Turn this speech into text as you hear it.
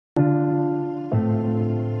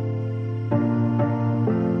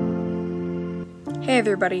Hey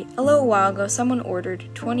everybody, a little while ago someone ordered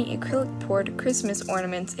 20 acrylic poured Christmas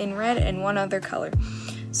ornaments in red and one other color.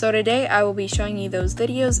 So today I will be showing you those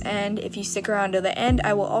videos, and if you stick around to the end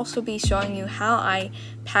I will also be showing you how I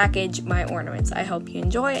package my ornaments. I hope you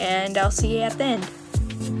enjoy and I'll see you at the end.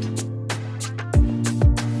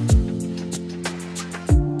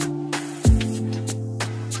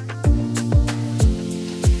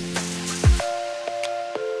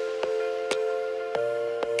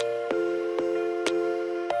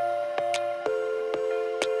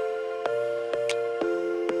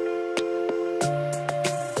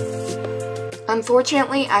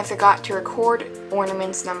 Unfortunately, I forgot to record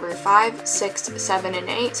ornaments number 5, 6, 7, and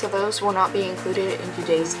 8, so those will not be included in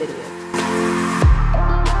today's video.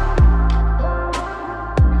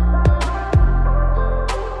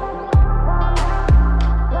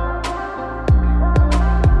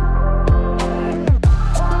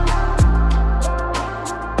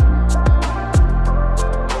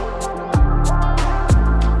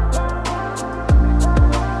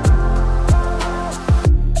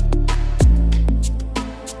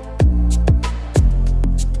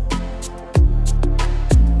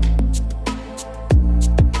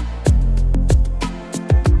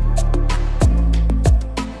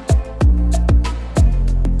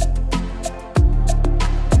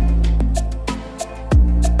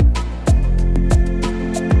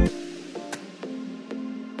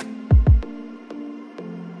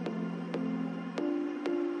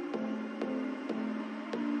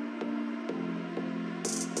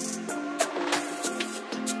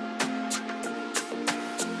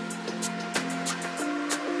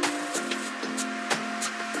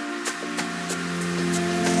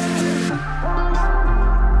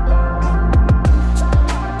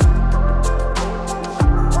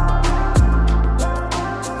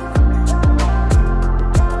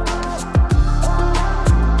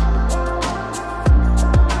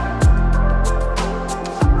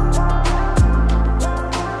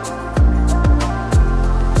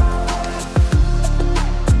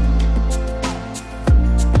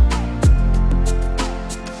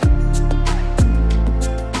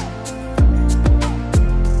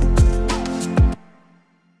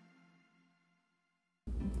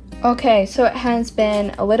 Okay, so it has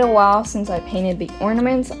been a little while since I painted the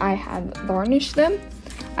ornaments. I have varnished them.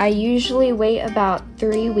 I usually wait about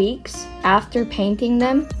 3 weeks after painting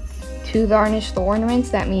them to varnish the ornaments.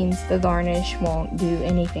 That means the varnish won't do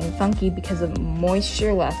anything funky because of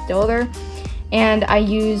moisture left over. And I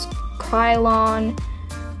use Krylon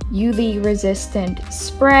UV resistant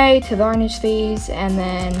spray to varnish these, and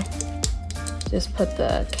then just put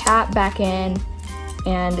the cap back in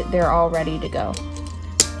and they're all ready to go.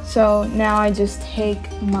 So now I just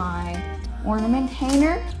take my ornament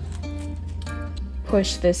hanger,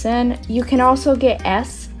 push this in. You can also get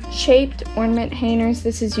S-shaped ornament hangers.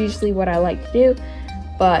 This is usually what I like to do,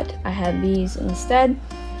 but I have these instead.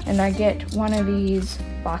 And I get one of these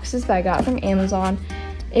boxes that I got from Amazon.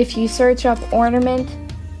 If you search up ornament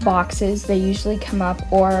boxes, they usually come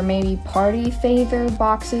up, or maybe party favor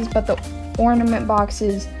boxes, but the ornament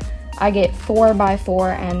boxes, I get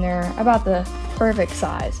 4x4 and they're about the perfect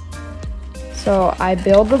size. So I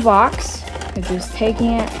build the box by just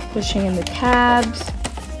taking it, pushing in the tabs.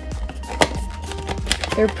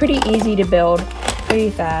 They're pretty easy to build, pretty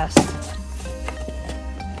fast.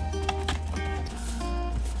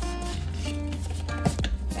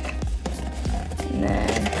 And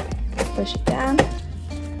then push it down.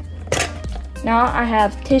 Now I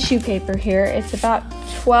have tissue paper here. It's about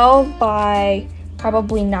 12 by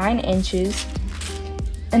probably 9 inches.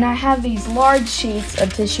 And I have these large sheets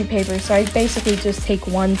of tissue paper, so I basically just take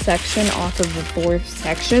one section off of the 4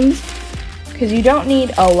 sections, because you don't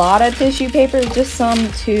need a lot of tissue paper, just some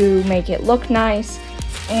to make it look nice,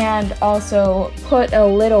 and also put a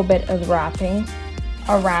little bit of wrapping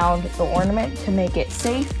around the ornament to make it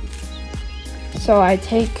safe. So I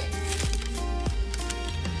take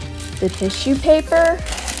the tissue paper,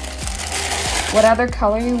 what other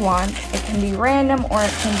color you want. It can be random or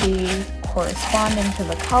it can be corresponding to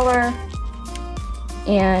the color,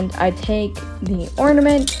 and I take the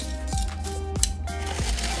ornament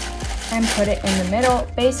and put it in the middle,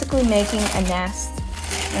 basically making a nest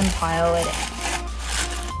and pile it in.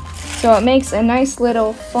 So it makes a nice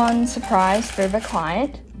little fun surprise for the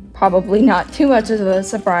client. Probably not too much of a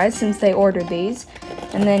surprise since they ordered these.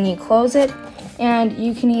 And then you close it, and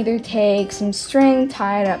you can either take some string,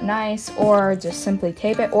 tie it up nice, or just simply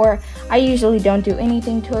tape it, or I usually don't do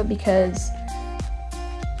anything to it because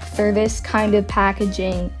for this kind of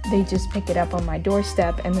packaging, they just pick it up on my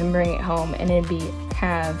doorstep and then bring it home, and it'd be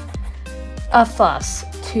kind of a fuss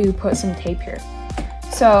to put some tape here.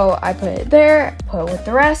 So I put it there, put it with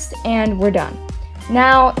the rest, and we're done.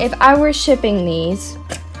 Now, if I were shipping these,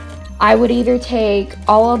 I would either take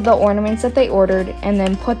all of the ornaments that they ordered and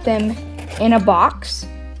then put them in a box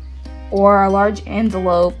or a large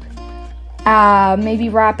envelope, maybe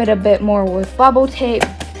wrap it a bit more with bubble tape,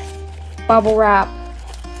 bubble wrap,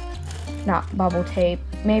 not bubble tape,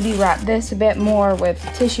 maybe wrap this a bit more with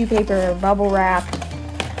tissue paper or bubble wrap,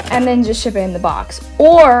 and then just ship it in the box.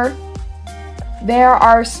 Or there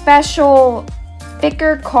are special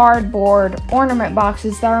thicker cardboard ornament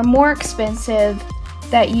boxes that are more expensive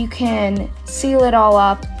that you can seal it all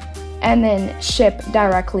up and then ship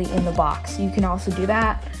directly in the box. You can also do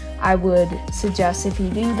that. I would suggest if you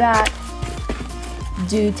do that,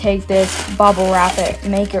 do take this, bubble wrap it,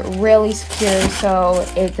 make it really secure so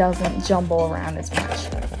it doesn't jumble around as much.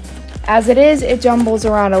 As it is, it jumbles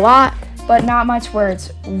around a lot, but not much where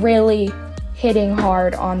it's really hitting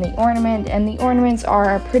hard on the ornament, and the ornaments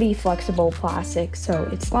are a pretty flexible plastic, so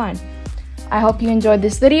it's fine. I hope you enjoyed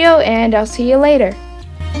this video, and I'll see you later.